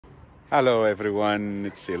Hello everyone,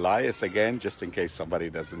 it's Elias again, just in case somebody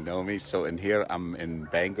doesn't know me. So in here, I'm in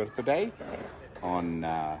Bangor today on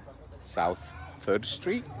South 3rd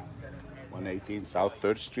Street, 118 South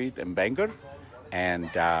 3rd Street in Bangor. And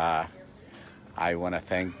I want to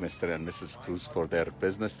thank Mr. and Mrs. Cruz for their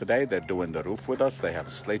business today. They're doing the roof with us. They have a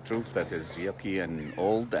slate roof that is yucky and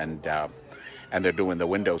old, and they're doing the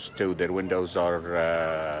windows too. Their windows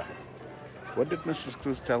are what did Mrs.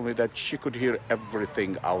 Cruz tell me? That she could hear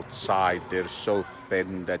everything outside. They're so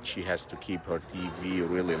thin that she has to keep her TV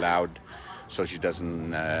really loud so she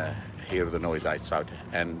doesn't hear the noise outside.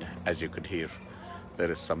 And as you could hear,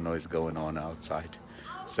 there is some noise going on outside.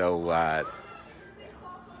 So I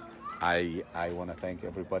want to thank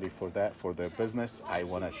everybody for that, for their business. I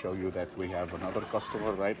want to show you that we have another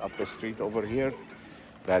customer right up the street over here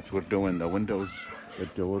that we're doing the windows, the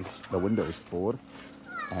doors, the windows for,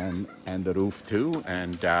 and the roof too.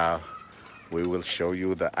 And we will show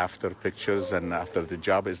you the after pictures and after the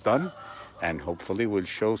job is done. And hopefully we'll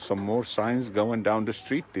show some more signs going down the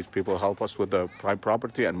street. These people help us with the prime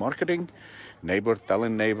property and marketing. Neighbor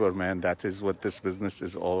telling neighbor, man, that is what this business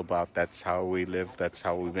is all about. That's how we live. That's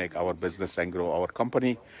how we make our business and grow our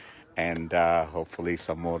company. And hopefully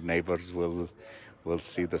some more neighbors will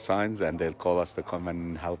see the signs and they'll call us to come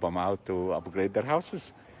and help them out to upgrade their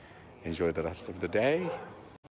houses. Enjoy the rest of the day.